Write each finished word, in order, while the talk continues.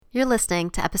You're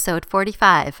listening to episode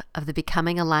 45 of the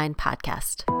Becoming Aligned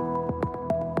podcast.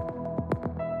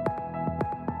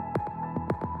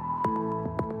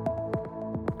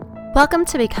 Welcome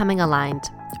to Becoming Aligned,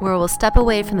 where we'll step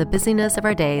away from the busyness of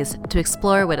our days to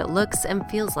explore what it looks and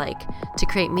feels like to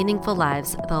create meaningful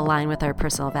lives that align with our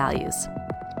personal values.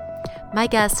 My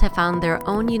guests have found their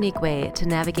own unique way to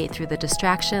navigate through the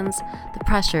distractions, the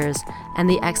pressures, and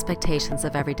the expectations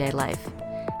of everyday life.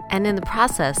 And in the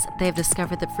process, they have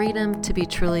discovered the freedom to be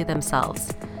truly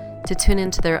themselves, to tune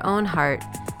into their own heart,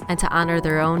 and to honor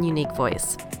their own unique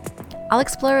voice. I'll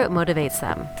explore what motivates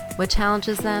them, what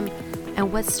challenges them,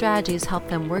 and what strategies help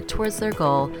them work towards their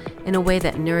goal in a way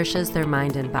that nourishes their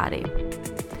mind and body.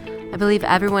 I believe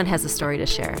everyone has a story to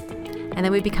share, and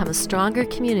that we become a stronger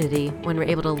community when we're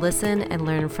able to listen and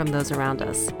learn from those around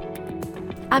us.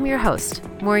 I'm your host,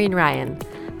 Maureen Ryan,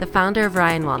 the founder of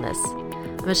Ryan Wellness.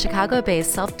 I'm a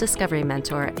Chicago-based self-discovery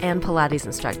mentor and Pilates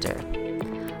instructor.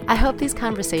 I hope these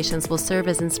conversations will serve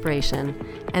as inspiration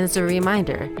and as a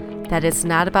reminder that it's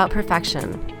not about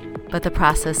perfection, but the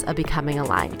process of becoming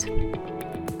aligned.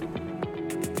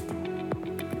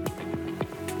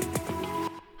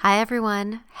 Hi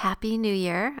everyone, Happy New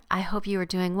Year. I hope you are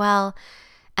doing well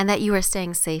and that you are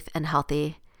staying safe and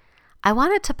healthy. I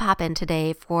wanted to pop in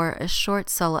today for a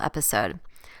short solo episode.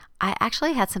 I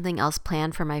actually had something else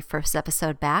planned for my first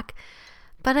episode back,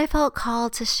 but I felt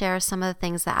called to share some of the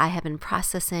things that I have been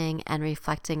processing and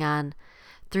reflecting on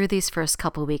through these first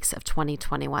couple weeks of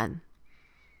 2021.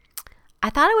 I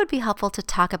thought it would be helpful to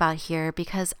talk about here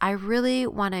because I really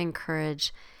want to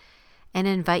encourage and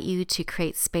invite you to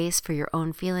create space for your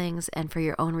own feelings and for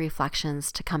your own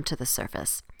reflections to come to the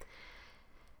surface.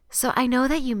 So I know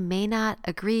that you may not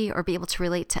agree or be able to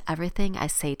relate to everything I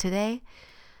say today,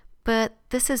 but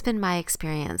this has been my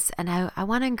experience, and I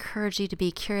want to encourage you to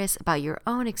be curious about your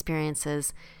own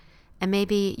experiences and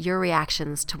maybe your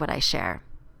reactions to what I share.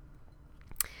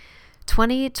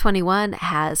 2021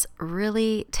 has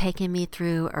really taken me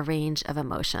through a range of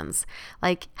emotions.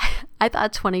 Like, I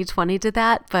thought 2020 did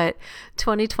that, but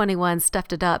 2021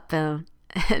 stepped it up and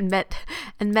met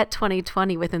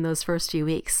 2020 within those first few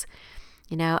weeks.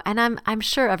 And I'm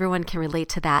sure everyone can relate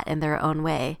to that in their own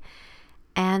way.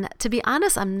 And to be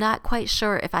honest, I'm not quite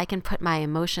sure if I can put my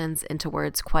emotions into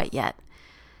words quite yet.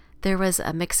 There was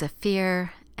a mix of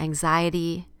fear,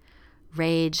 anxiety,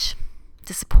 rage,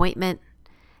 disappointment,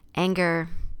 anger,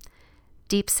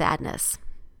 deep sadness,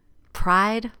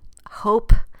 pride,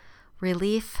 hope,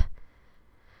 relief,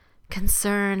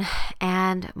 concern,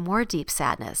 and more deep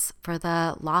sadness for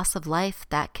the loss of life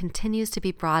that continues to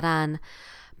be brought on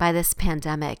by this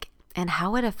pandemic and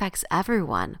how it affects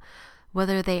everyone,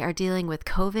 whether they are dealing with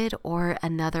COVID or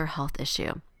another health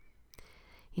issue.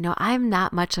 I'm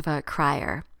not much of a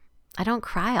crier. I don't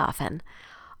cry often.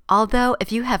 Although,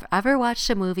 if you have ever watched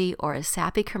a movie or a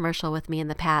sappy commercial with me in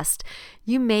the past,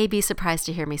 you may be surprised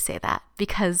to hear me say that,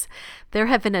 because there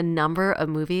have been a number of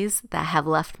movies that have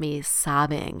left me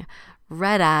sobbing,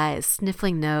 red eyes,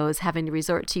 sniffling nose, having to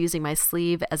resort to using my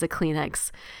sleeve as a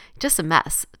Kleenex. Just a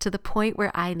mess, to the point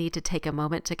where I need to take a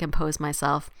moment to compose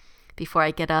myself before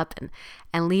I get up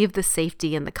and leave the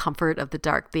safety and the comfort of the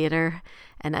dark theater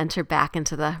and enter back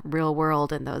into the real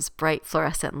world and those bright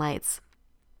fluorescent lights.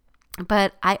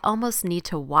 But I almost need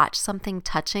to watch something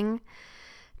touching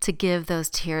to give those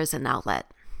tears an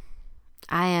outlet.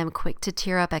 I am quick to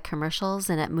tear up at commercials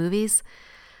and at movies,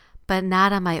 but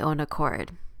not on my own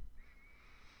accord.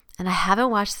 And I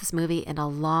haven't watched this movie in a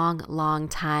long, long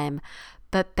time,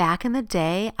 but back in the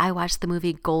day, I watched the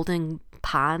movie Golden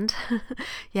Pond.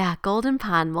 Yeah, Golden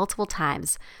Pond multiple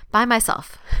times by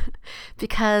myself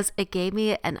because it gave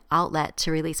me an outlet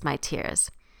to release my tears.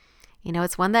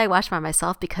 It's one that I watched by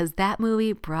myself because that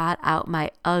movie brought out my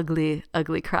ugly,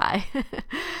 ugly cry.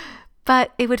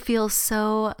 But it would feel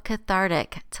so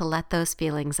cathartic to let those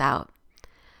feelings out,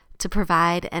 to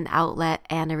provide an outlet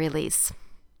and a release.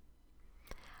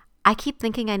 I keep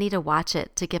thinking I need to watch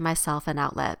it to give myself an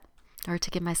outlet, or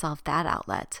to give myself that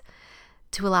outlet,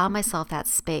 to allow myself that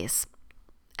space.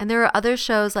 And there are other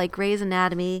shows like Grey's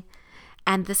Anatomy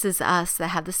and This Is Us that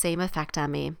have the same effect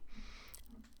on me.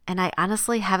 And I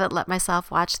honestly haven't let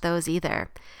myself watch those either.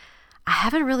 I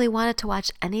haven't really wanted to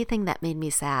watch anything that made me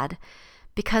sad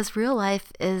because real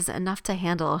life is enough to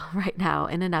handle right now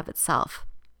in and of itself.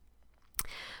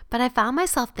 But I found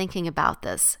myself thinking about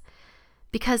this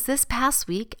because this past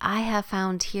week I have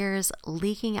found tears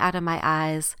leaking out of my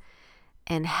eyes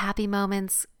in happy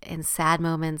moments, in sad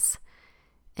moments,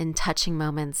 in touching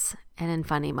moments, and in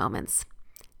funny moments.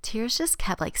 Tears just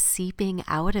kept seeping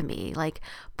out of me,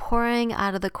 pouring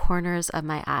out of the corners of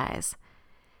my eyes.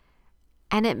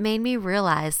 And it made me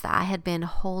realize that I had been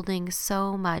holding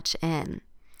so much in.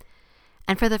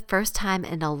 And for the first time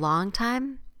in a long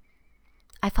time,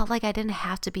 I felt like I didn't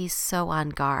have to be so on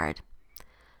guard.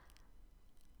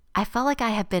 I felt like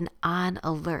I had been on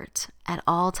alert at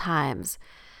all times,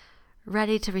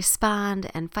 ready to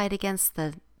respond and fight against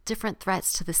the different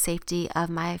threats to the safety of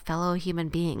my fellow human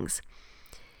beings.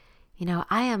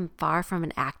 I am far from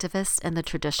an activist in the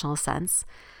traditional sense,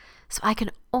 so I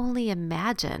can only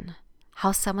imagine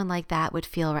how someone like that would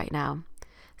feel right now.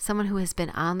 Someone who has been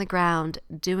on the ground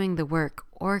doing the work,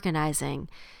 organizing,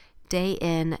 day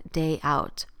in, day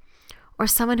out. Or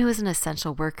someone who is an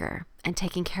essential worker and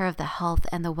taking care of the health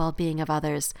and the well-being of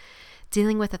others,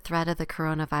 dealing with the threat of the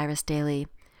coronavirus daily.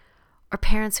 Or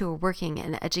parents who are working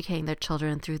and educating their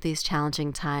children through these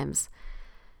challenging times.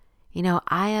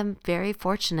 I am very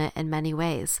fortunate in many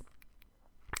ways.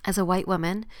 As a white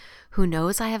woman who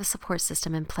knows I have a support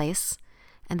system in place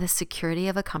and the security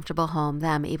of a comfortable home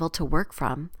that I'm able to work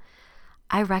from,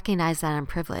 I recognize that I'm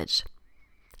privileged.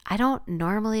 I don't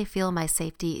normally feel my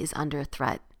safety is under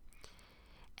threat.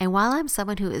 And while I'm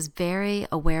someone who is very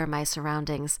aware of my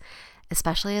surroundings,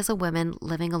 especially as a woman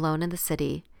living alone in the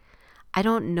city, I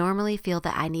don't normally feel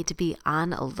that I need to be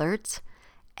on alert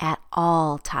at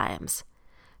all times.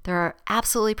 There are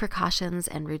absolutely precautions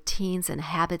and routines and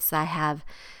habits that I have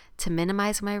to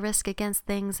minimize my risk against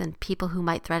things and people who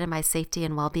might threaten my safety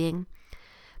and well-being,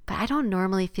 but I don't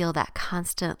normally feel that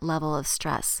constant level of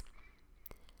stress.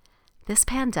 This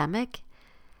pandemic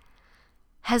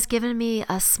has given me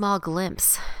a small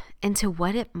glimpse into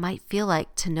what it might feel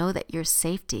like to know that your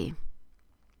safety,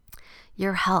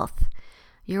 your health,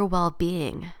 your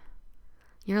well-being,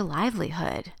 your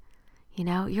livelihood,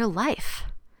 your life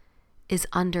is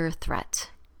under threat.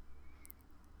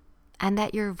 And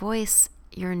that your voice,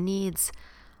 your needs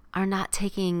are not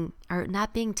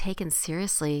being taken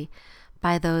seriously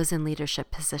by those in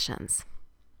leadership positions.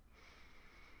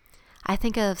 I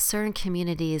think of certain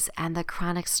communities and the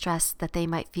chronic stress that they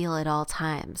might feel at all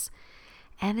times.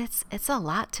 And it's a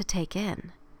lot to take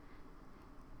in.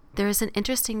 There is an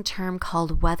interesting term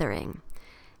called weathering.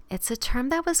 It's a term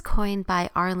that was coined by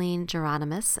Arlene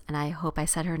Geronimus, and I hope I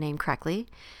said her name correctly.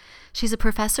 She's a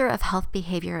professor of health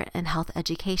behavior and health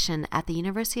education at the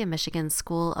University of Michigan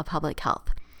School of Public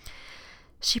Health.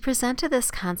 She presented this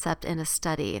concept in a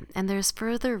study, and there's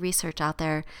further research out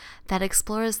there that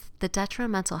explores the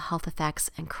detrimental health effects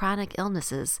and chronic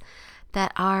illnesses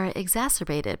that are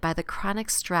exacerbated by the chronic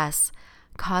stress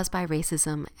caused by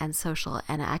racism and social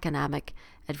and economic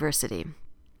adversity.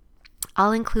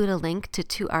 I'll include a link to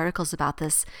 2 articles about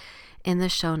this in the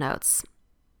show notes.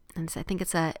 And so I think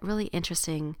it's a really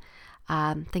interesting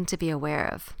thing to be aware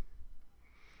of.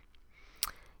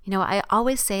 I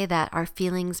always say that our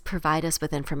feelings provide us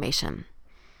with information.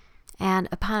 And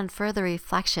upon further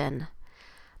reflection,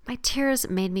 my tears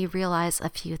made me realize a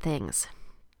few things.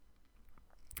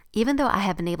 Even though I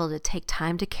have been able to take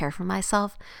time to care for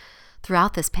myself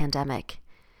throughout this pandemic,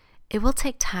 it will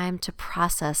take time to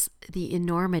process the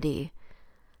enormity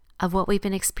of what we've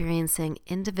been experiencing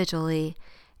individually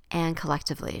and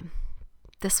collectively.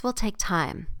 This will take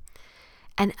time,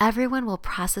 and everyone will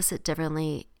process it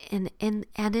differently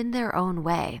in their own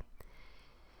way.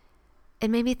 It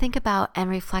made me think about and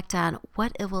reflect on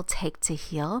what it will take to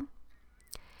heal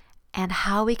and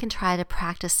how we can try to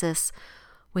practice this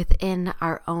within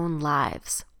our own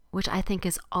lives, which I think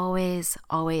is always,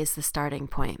 always the starting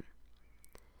point.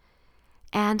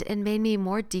 And it made me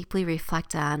more deeply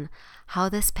reflect on how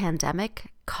this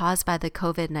pandemic caused by the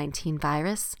COVID-19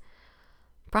 virus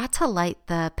brought to light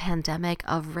the pandemic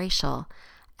of racial,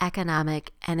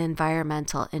 economic, and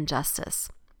environmental injustice.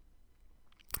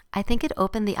 I think it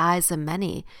opened the eyes of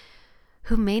many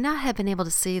who may not have been able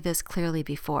to see this clearly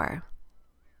before.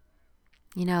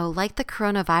 Like the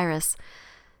coronavirus,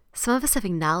 some of us have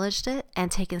acknowledged it and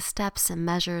taken steps and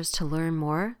measures to learn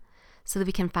more so that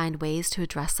we can find ways to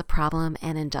address the problem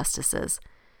and injustices.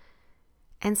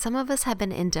 And some of us have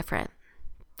been indifferent,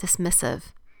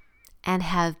 dismissive, and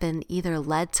have been either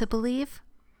led to believe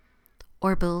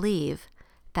or believe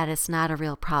that it's not a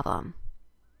real problem.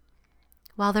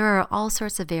 While there are all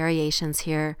sorts of variations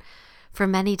here for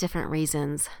many different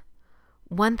reasons,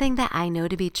 one thing that I know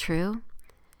to be true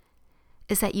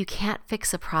is that you can't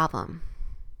fix a problem.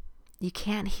 You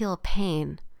can't heal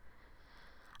pain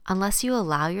unless you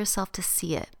allow yourself to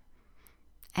see it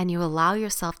and you allow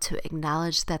yourself to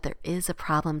acknowledge that there is a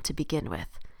problem to begin with,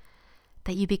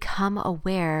 that you become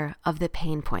aware of the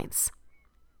pain points.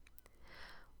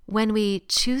 When we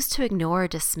choose to ignore or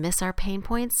dismiss our pain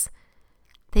points,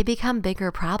 they become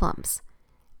bigger problems,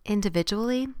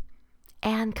 individually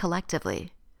and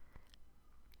collectively.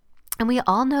 And we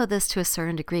all know this to a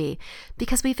certain degree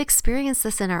because we've experienced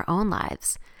this in our own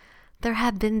lives. There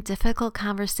have been difficult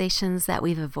conversations that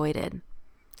we've avoided,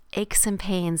 aches and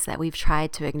pains that we've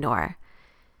tried to ignore.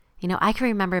 I can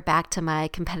remember back to my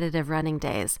competitive running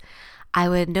days. I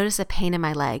would notice a pain in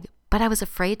my leg, but I was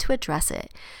afraid to address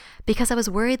it because I was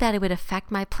worried that it would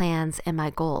affect my plans and my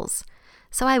goals.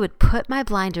 So I would put my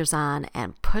blinders on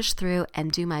and push through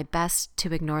and do my best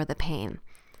to ignore the pain.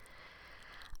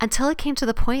 Until it came to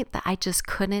the point that I just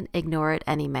couldn't ignore it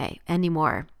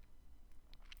anymore.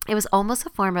 It was almost a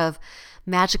form of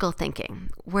magical thinking,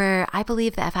 where I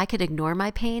believed that if I could ignore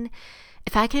my pain,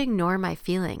 if I could ignore my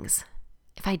feelings,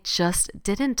 if I just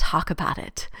didn't talk about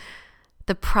it,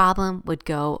 the problem would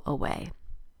go away.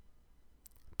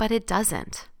 But it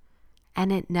doesn't,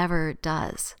 and it never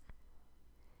does.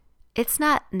 It's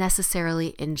not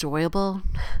necessarily enjoyable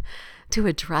to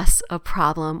address a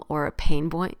problem or a pain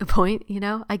point,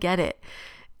 I get it.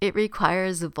 It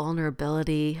requires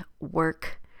vulnerability,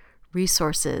 work,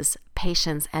 resources,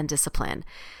 patience, and discipline.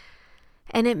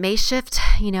 And it may shift,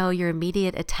 your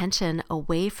immediate attention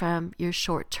away from your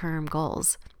short-term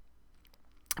goals.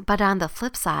 But on the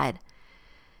flip side,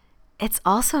 it's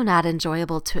also not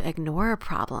enjoyable to ignore a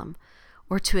problem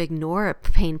or to ignore a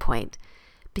pain point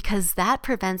because that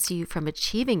prevents you from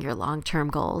achieving your long-term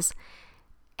goals.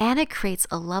 And it creates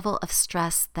a level of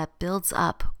stress that builds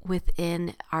up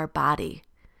within our body,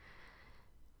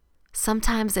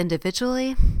 sometimes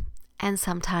individually and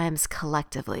sometimes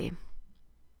collectively.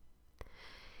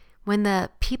 When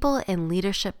the people in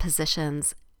leadership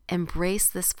positions embrace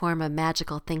this form of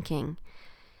magical thinking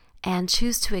and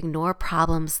choose to ignore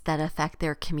problems that affect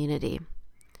their community,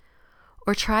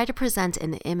 or try to present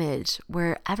an image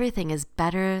where everything is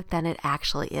better than it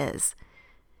actually is,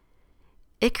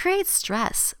 it creates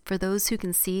stress for those who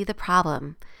can see the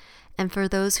problem and for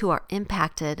those who are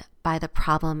impacted by the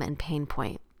problem and pain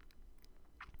point.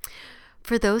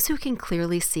 For those who can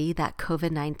clearly see that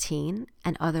COVID-19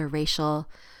 and other racial,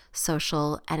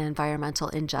 social, and environmental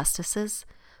injustices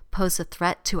pose a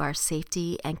threat to our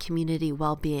safety and community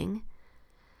well-being,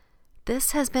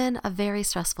 this has been a very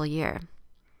stressful year.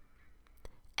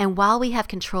 And while we have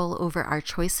control over our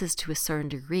choices to a certain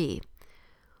degree,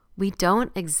 we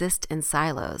don't exist in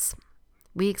silos.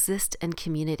 We exist in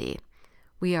community.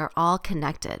 We are all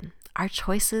connected. Our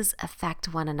choices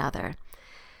affect one another.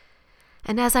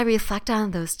 And as I reflect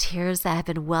on those tears that have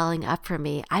been welling up for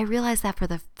me, I realize that for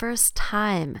the first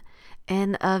time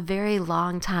in a very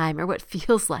long time, or what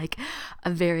feels like a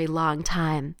very long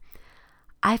time,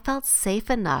 I felt safe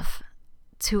enough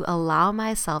to allow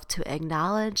myself to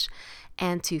acknowledge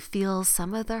and to feel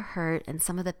some of the hurt and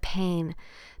some of the pain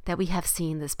that we have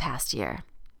seen this past year.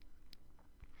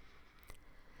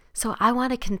 So I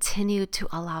want to continue to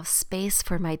allow space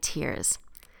for my tears.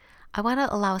 I want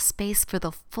to allow space for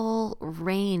the full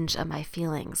range of my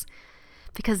feelings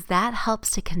because that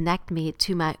helps to connect me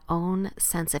to my own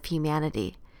sense of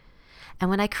humanity. And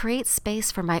when I create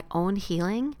space for my own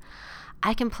healing,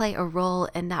 I can play a role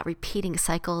in not repeating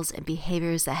cycles and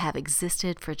behaviors that have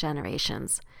existed for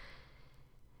generations.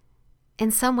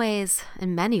 In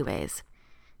many ways,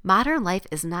 modern life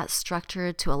is not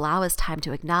structured to allow us time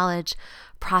to acknowledge,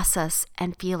 process,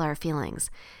 and feel our feelings.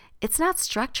 It's not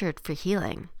structured for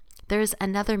healing. There's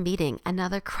another meeting,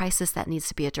 another crisis that needs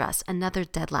to be addressed, another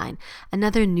deadline,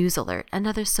 another news alert,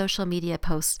 another social media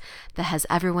post that has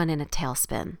everyone in a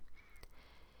tailspin.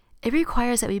 It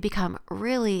requires that we become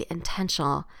really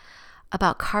intentional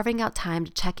about carving out time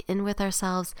to check in with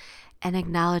ourselves and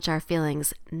acknowledge our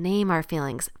feelings, name our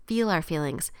feelings, feel our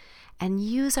feelings, and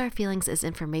use our feelings as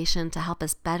information to help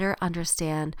us better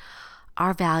understand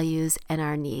our values and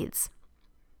our needs.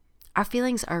 Our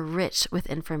feelings are rich with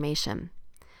information.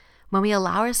 When we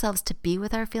allow ourselves to be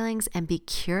with our feelings and be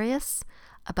curious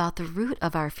about the root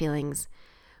of our feelings,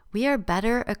 we are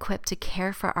better equipped to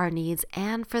care for our needs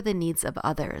and for the needs of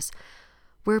others.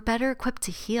 We're better equipped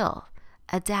to heal,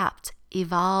 adapt,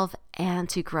 evolve, and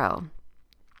to grow.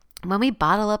 When we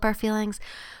bottle up our feelings,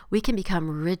 we can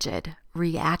become rigid,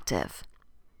 reactive.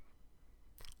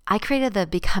 I created the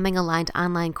Becoming Aligned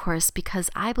online course because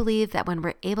I believe that when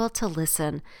we're able to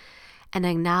listen and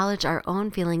acknowledge our own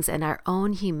feelings and our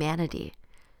own humanity,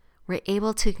 we're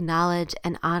able to acknowledge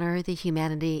and honor the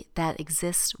humanity that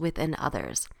exists within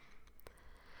others.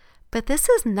 But this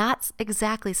is not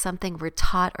exactly something we're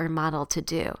taught or modeled to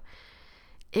do.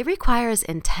 It requires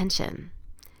intention.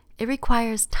 It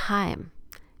requires time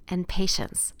and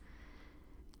patience.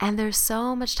 And there's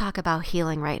so much talk about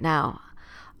healing right now.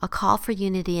 A call for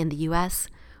unity in the U.S.,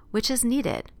 which is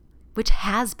needed, which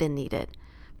has been needed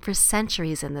for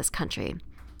centuries in this country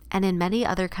and in many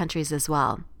other countries as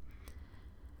well.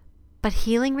 But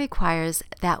healing requires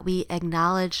that we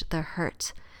acknowledge the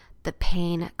hurt, the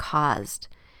pain caused.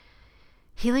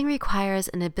 Healing requires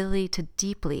an ability to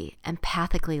deeply,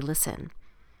 empathically listen.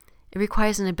 It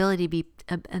requires an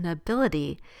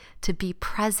ability to be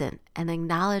present and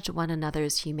acknowledge one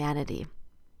another's humanity.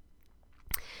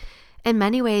 In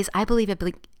many ways, I believe it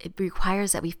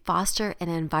requires that we foster an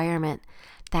environment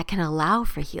that can allow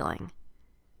for healing.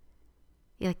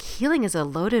 Like, healing is a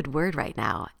loaded word right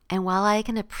now, and while I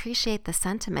can appreciate the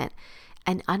sentiment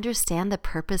and understand the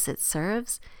purpose it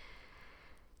serves,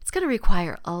 it's going to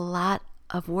require a lot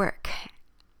of work,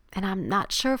 and I'm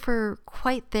not sure if we're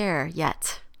quite there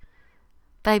yet,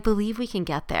 but I believe we can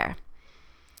get there.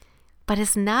 But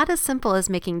it's not as simple as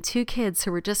making two kids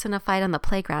who were just in a fight on the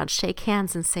playground shake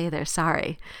hands and say they're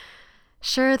sorry.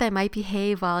 Sure, they might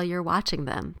behave while you're watching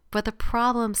them, but the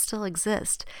problems still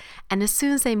exist. And as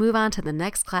soon as they move on to the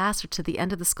next class or to the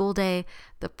end of the school day,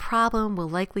 the problem will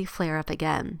likely flare up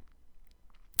again.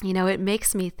 You know, it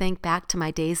makes me think back to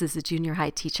my days as a junior high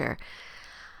teacher.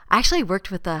 I actually worked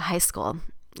with the high school,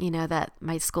 that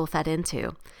my school fed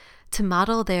into, to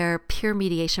model their peer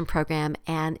mediation program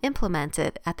and implement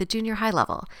it at the junior high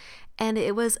level. And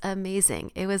it was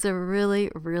amazing. It was a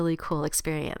really, really cool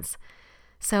experience.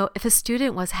 So if a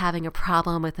student was having a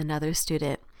problem with another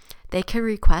student, they could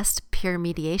request peer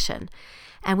mediation.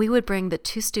 And we would bring the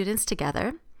two students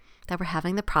together that were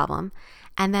having the problem,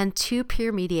 and then two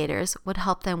peer mediators would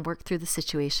help them work through the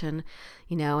situation,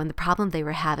 and the problem they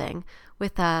were having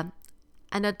with an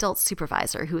adult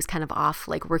supervisor who was kind of off,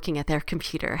 like working at their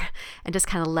computer and just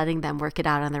kind of letting them work it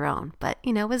out on their own, but,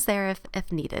 was there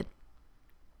if needed.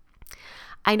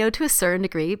 I know to a certain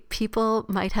degree, people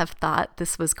might have thought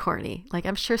this was corny. Like,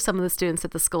 I'm sure some of the students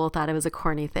at the school thought it was a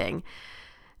corny thing.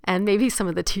 And maybe some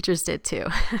of the teachers did too.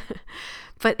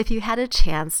 But if you had a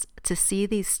chance to see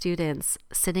these students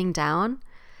sitting down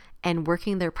and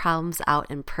working their problems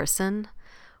out in person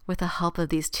with the help of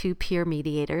these two peer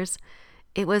mediators,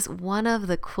 it was one of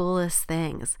the coolest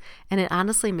things. And it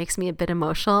honestly makes me a bit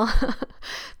emotional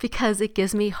because it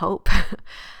gives me hope,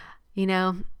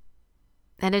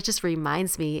 And it just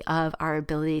reminds me of our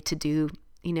ability to do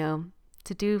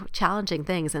challenging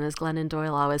things. And as Glennon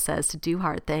Doyle always says, to do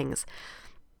hard things.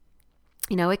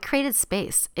 It created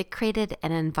space. It created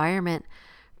an environment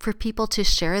for people to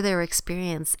share their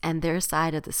experience and their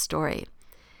side of the story.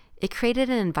 It created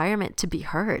an environment to be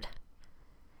heard.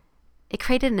 It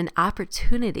created an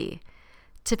opportunity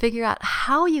to figure out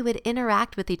how you would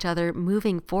interact with each other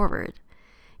moving forward.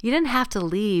 You didn't have to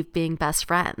leave being best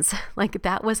friends. Like,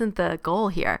 that wasn't the goal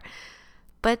here.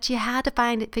 But you had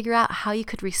to figure out how you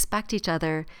could respect each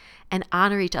other and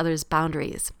honor each other's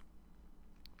boundaries.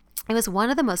 It was one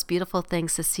of the most beautiful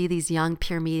things to see these young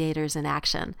peer mediators in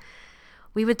action.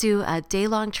 We would do a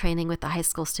day-long training with the high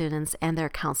school students and their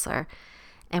counselor,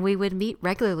 and we would meet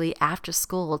regularly after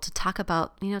school to talk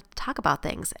about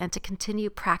things and to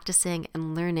continue practicing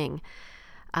and learning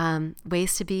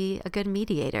ways to be a good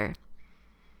mediator.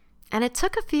 And it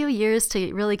took a few years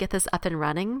to really get this up and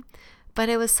running, but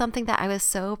it was something that I was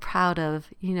so proud of,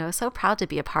 so proud to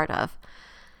be a part of.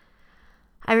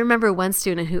 I remember one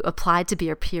student who applied to be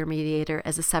a peer mediator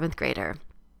as a 7th grader.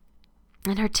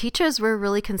 And her teachers were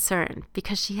really concerned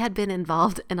because she had been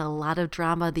involved in a lot of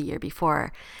drama the year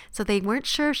before. So they weren't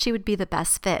sure if she would be the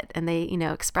best fit. And they,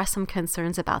 expressed some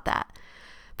concerns about that.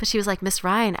 But she was like, Miss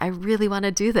Ryan, I really want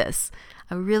to do this.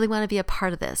 I really want to be a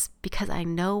part of this because I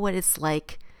know what it's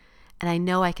like and I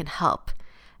know I can help.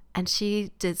 And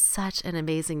she did such an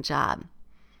amazing job.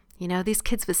 These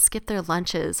kids would skip their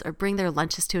lunches or bring their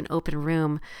lunches to an open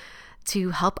room to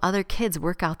help other kids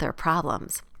work out their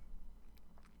problems.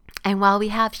 And while we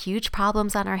have huge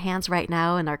problems on our hands right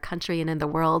now in our country and in the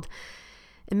world,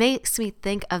 it makes me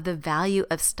think of the value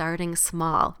of starting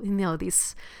small.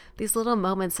 These little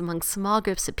moments among small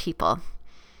groups of people,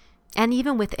 and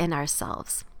even within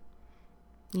ourselves.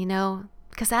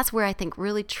 Because that's where I think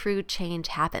really true change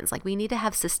happens. Like, we need to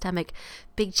have systemic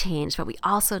big change, but we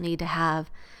also need to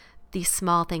have these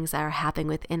small things that are happening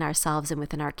within ourselves and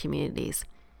within our communities.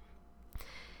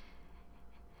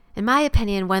 In my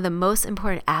opinion, one of the most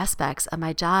important aspects of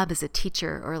my job as a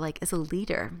teacher or as a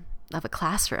leader of a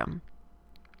classroom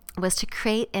was to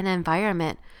create an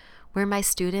environment where my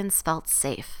students felt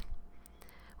safe,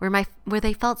 where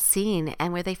they felt seen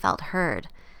and where they felt heard,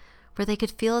 where they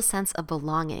could feel a sense of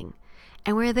belonging,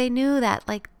 and where they knew that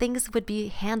things would be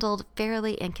handled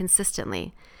fairly and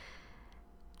consistently.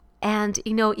 And,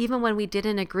 even when we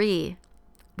didn't agree,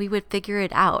 we would figure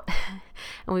it out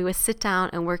and we would sit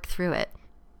down and work through it.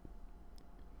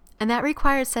 And that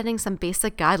required setting some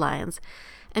basic guidelines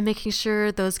and making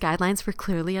sure those guidelines were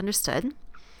clearly understood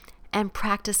and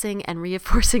practicing and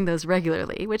reinforcing those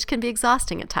regularly, which can be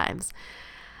exhausting at times,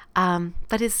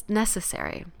 but it's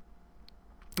necessary.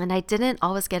 And I didn't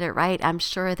always get it right, I'm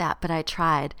sure of that, but I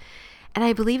tried. And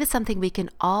I believe it's something we can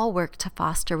all work to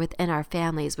foster within our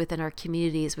families, within our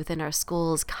communities, within our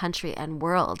schools, country, and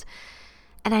world.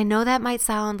 And I know that might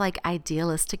sound like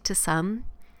idealistic to some,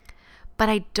 but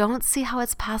I don't see how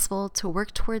it's possible to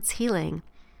work towards healing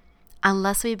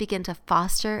unless we begin to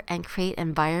foster and create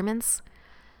environments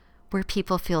where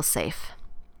people feel safe,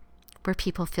 where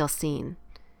people feel seen,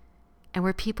 and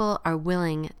where people are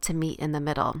willing to meet in the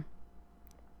middle.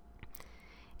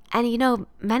 And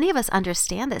many of us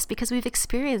understand this because we've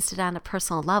experienced it on a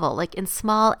personal level, like in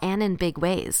small and in big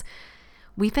ways.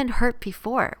 We've been hurt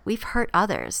before. We've hurt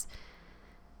others.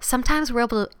 Sometimes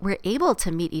we're able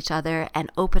to meet each other and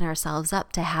open ourselves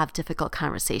up to have difficult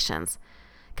conversations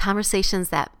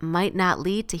that might not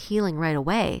lead to healing right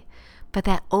away, but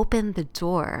that open the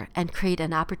door and create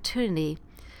an opportunity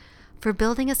for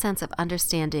building a sense of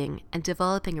understanding and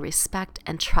developing a respect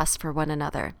and trust for one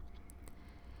another.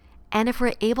 And if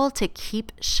we're able to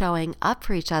keep showing up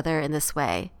for each other in this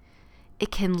way,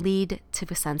 it can lead to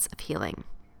a sense of healing.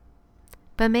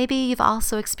 But maybe you've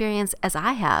also experienced, as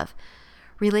I have,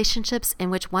 relationships in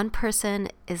which one person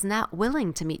is not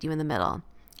willing to meet you in the middle,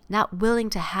 not willing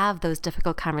to have those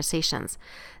difficult conversations,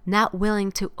 not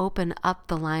willing to open up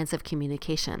the lines of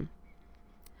communication.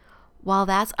 While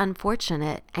that's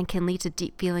unfortunate and can lead to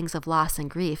deep feelings of loss and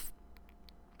grief,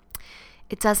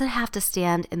 it doesn't have to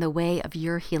stand in the way of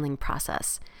your healing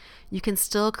process. You can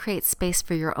still create space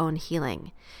for your own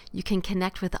healing. You can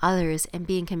connect with others and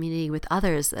be in community with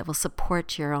others that will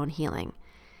support your own healing.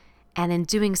 And in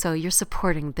doing so, you're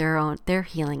supporting their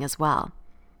healing as well.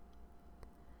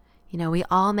 We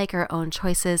all make our own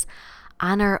choices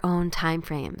on our own time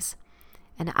frames.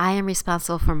 And I am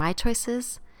responsible for my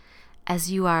choices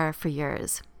as you are for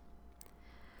yours.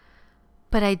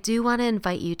 But I do want to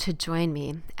invite you to join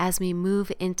me as we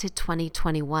move into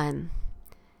 2021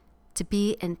 to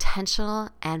be intentional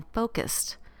and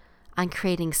focused on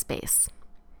creating space,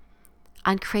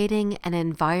 on creating an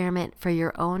environment for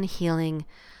your own healing,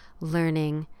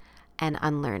 learning, and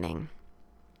unlearning.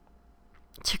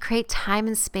 To create time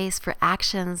and space for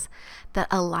actions that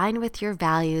align with your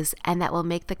values and that will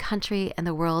make the country and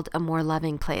the world a more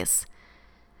loving place.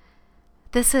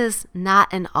 This is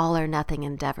not an all or nothing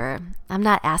endeavor. I'm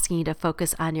not asking you to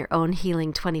focus on your own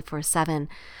healing 24/7.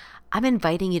 I'm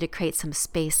inviting you to create some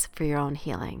space for your own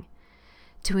healing,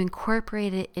 to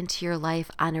incorporate it into your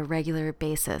life on a regular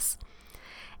basis.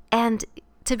 And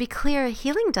to be clear,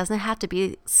 healing doesn't have to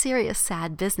be serious,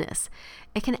 sad business.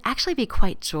 It can actually be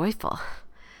quite joyful.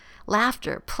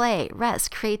 Laughter, play,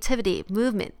 rest, creativity,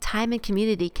 movement, time, and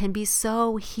community can be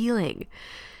so healing,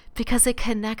 because it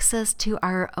connects us to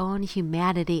our own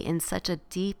humanity in such a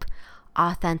deep,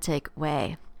 authentic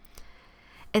way.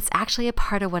 It's actually a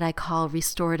part of what I call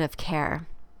restorative care.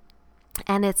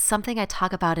 And it's something I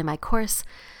talk about in my course,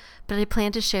 but I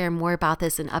plan to share more about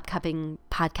this in upcoming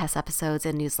podcast episodes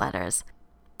and newsletters.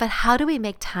 But how do we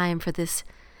make time for this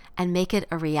and make it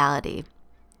a reality?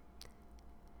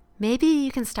 Maybe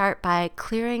you can start by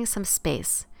clearing some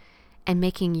space and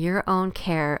making your own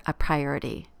care a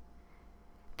priority.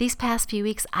 These past few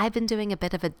weeks, I've been doing a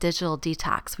bit of a digital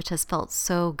detox, which has felt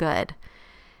so good.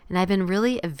 And I've been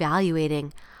really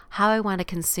evaluating how I want to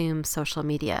consume social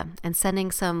media and setting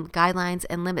some guidelines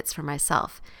and limits for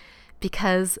myself,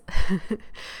 because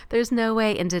there's no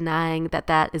way in denying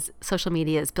that social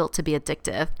media is built to be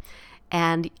addictive,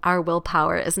 and our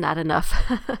willpower is not enough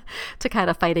to kind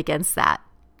of fight against that.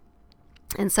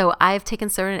 And so I've taken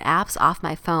certain apps off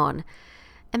my phone,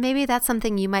 and maybe that's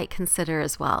something you might consider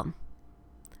as well.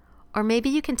 Or maybe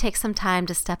you can take some time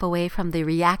to step away from the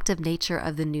reactive nature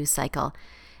of the news cycle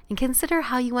and consider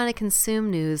how you want to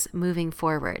consume news moving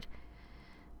forward.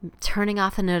 Turning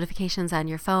off the notifications on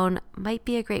your phone might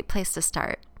be a great place to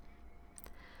start.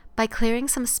 By clearing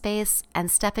some space and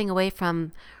stepping away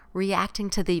from reacting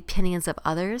to the opinions of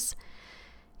others,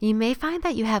 you may find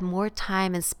that you have more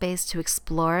time and space to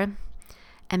explore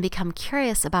and become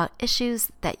curious about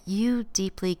issues that you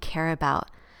deeply care about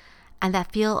and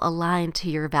that feel aligned to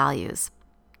your values.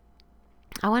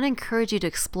 I want to encourage you to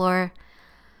explore,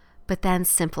 but then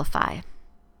simplify.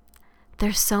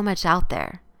 There's so much out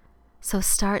there, so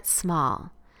start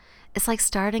small. It's like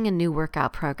starting a new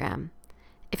workout program.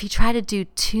 If you try to do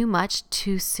too much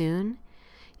too soon,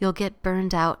 you'll get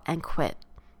burned out and quit.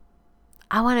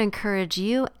 I want to encourage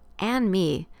you and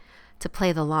me to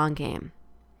play the long game.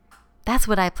 That's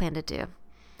what I plan to do.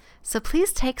 So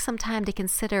please take some time to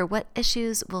consider what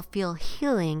issues will feel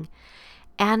healing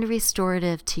and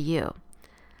restorative to you.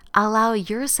 Allow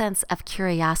your sense of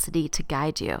curiosity to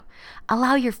guide you.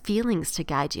 Allow your feelings to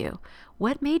guide you.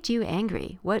 What made you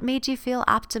angry? What made you feel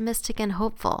optimistic and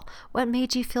hopeful? What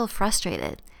made you feel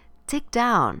frustrated? Dig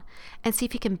down and see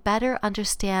if you can better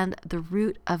understand the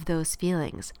root of those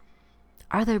feelings.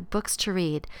 Are there books to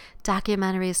read,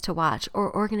 documentaries to watch,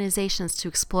 or organizations to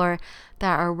explore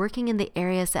that are working in the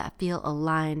areas that feel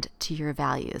aligned to your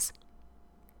values?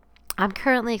 I'm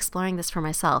currently exploring this for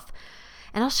myself.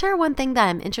 And I'll share one thing that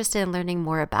I'm interested in learning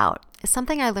more about. It's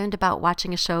something I learned about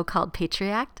watching a show called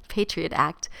Patriot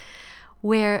Act,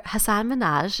 where Hasan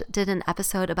Minhaj did an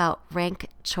episode about ranked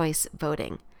choice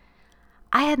voting.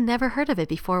 I had never heard of it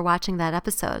before watching that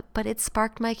episode, but it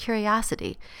sparked my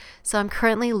curiosity. So I'm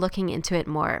currently looking into it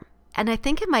more. And I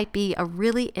think it might be a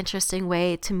really interesting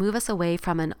way to move us away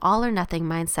from an all or nothing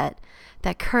mindset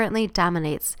that currently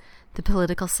dominates the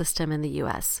political system in the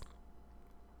US.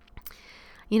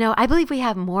 I believe we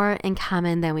have more in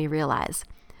common than we realize,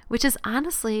 which is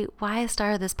honestly why I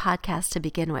started this podcast to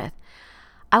begin with.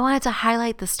 I wanted to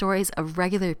highlight the stories of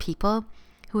regular people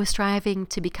who are striving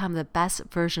to become the best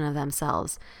version of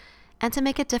themselves and to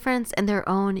make a difference in their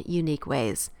own unique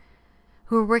ways,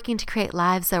 who are working to create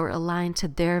lives that were aligned to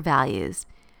their values,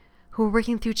 who are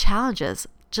working through challenges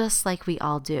just like we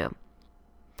all do.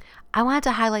 I wanted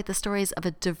to highlight the stories of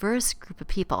a diverse group of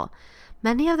people,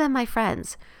 many of them my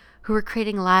friends, who were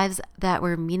creating lives that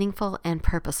were meaningful and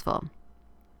purposeful.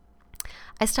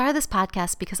 I started this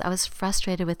podcast because I was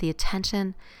frustrated with the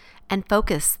attention and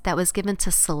focus that was given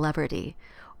to celebrity,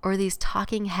 or these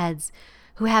talking heads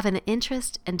who have an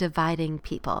interest in dividing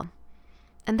people.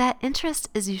 And that interest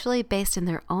is usually based in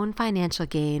their own financial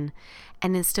gain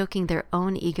and in stoking their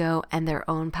own ego and their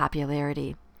own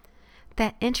popularity.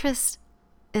 That interest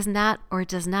is not, or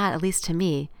does not, at least to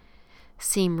me,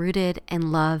 seem rooted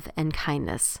in love and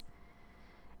kindness.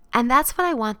 And that's what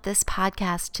I want this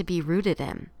podcast to be rooted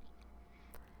in.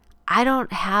 I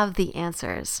don't have the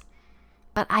answers,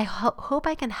 but I hope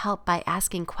I can help by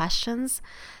asking questions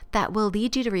that will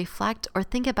lead you to reflect or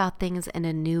think about things in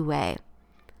a new way.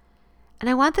 And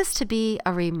I want this to be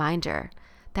a reminder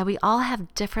that we all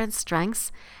have different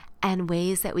strengths and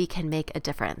ways that we can make a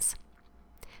difference.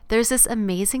 There's this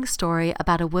amazing story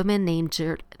about a woman named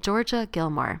Georgia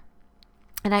Gilmore.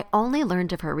 And I only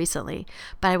learned of her recently,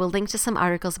 but I will link to some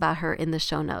articles about her in the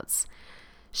show notes.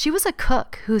 She was a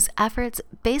cook whose efforts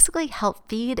basically helped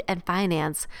feed and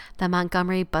finance the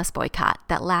Montgomery bus boycott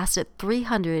that lasted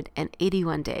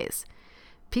 381 days.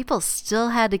 People still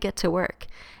had to get to work.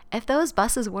 If those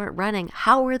buses weren't running,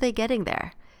 how were they getting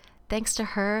there? Thanks to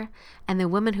her and the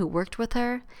women who worked with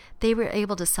her, they were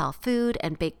able to sell food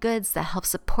and bake goods that helped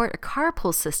support a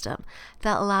carpool system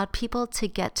that allowed people to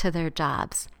get to their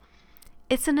jobs.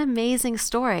 It's an amazing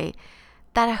story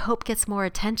that I hope gets more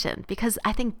attention because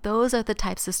I think those are the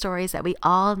types of stories that we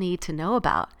all need to know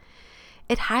about.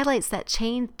 It highlights that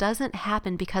change doesn't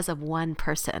happen because of one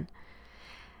person.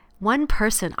 One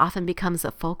person often becomes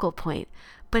a focal point,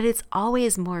 but it's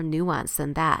always more nuanced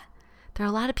than that. There are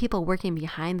a lot of people working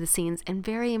behind the scenes in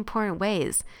very important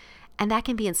ways, and that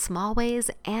can be in small ways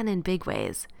and in big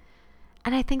ways.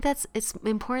 And I think it's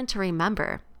important to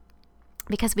remember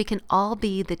because we can all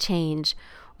be the change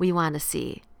we want to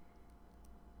see.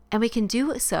 And we can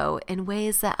do so in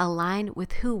ways that align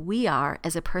with who we are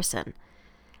as a person.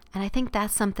 And I think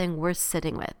that's something worth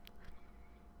sitting with.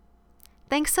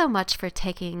 Thanks so much for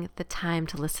taking the time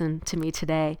to listen to me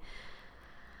today.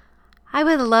 I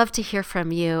would love to hear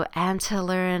from you and to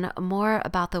learn more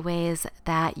about the ways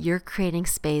that you're creating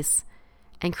space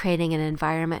and creating an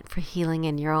environment for healing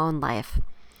in your own life,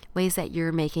 ways that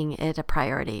you're making it a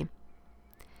priority.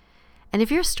 And if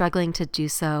you're struggling to do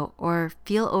so or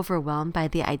feel overwhelmed by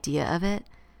the idea of it,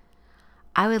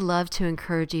 I would love to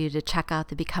encourage you to check out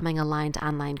the Becoming Aligned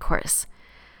online course.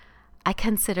 I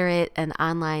consider it an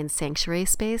online sanctuary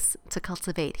space to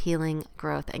cultivate healing,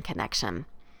 growth, and connection.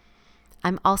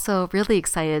 I'm also really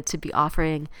excited to be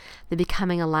offering the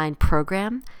Becoming Aligned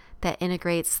program that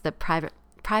integrates the private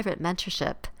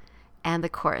mentorship and the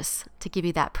course to give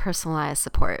you that personalized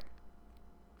support.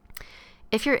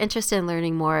 If you're interested in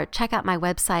learning more, check out my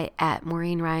website at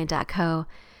maureenryan.co,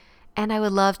 and I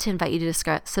would love to invite you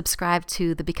to subscribe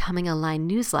to the Becoming Aligned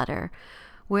newsletter,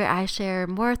 where I share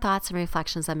more thoughts and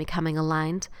reflections on becoming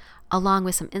aligned, along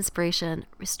with some inspiration,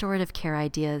 restorative care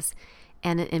ideas,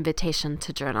 and an invitation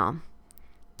to journal.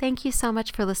 Thank you so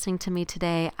much for listening to me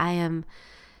today. I am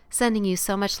sending you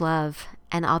so much love,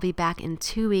 and I'll be back in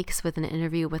 2 weeks with an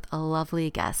interview with a lovely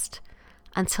guest.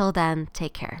 Until then,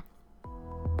 take care.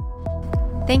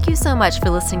 Thank you so much for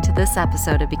listening to this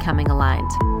episode of Becoming Aligned.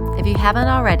 If you haven't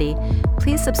already,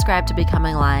 please subscribe to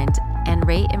Becoming Aligned and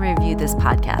rate and review this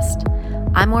podcast.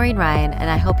 I'm Maureen Ryan, and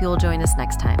I hope you will join us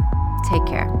next time. Take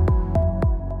care.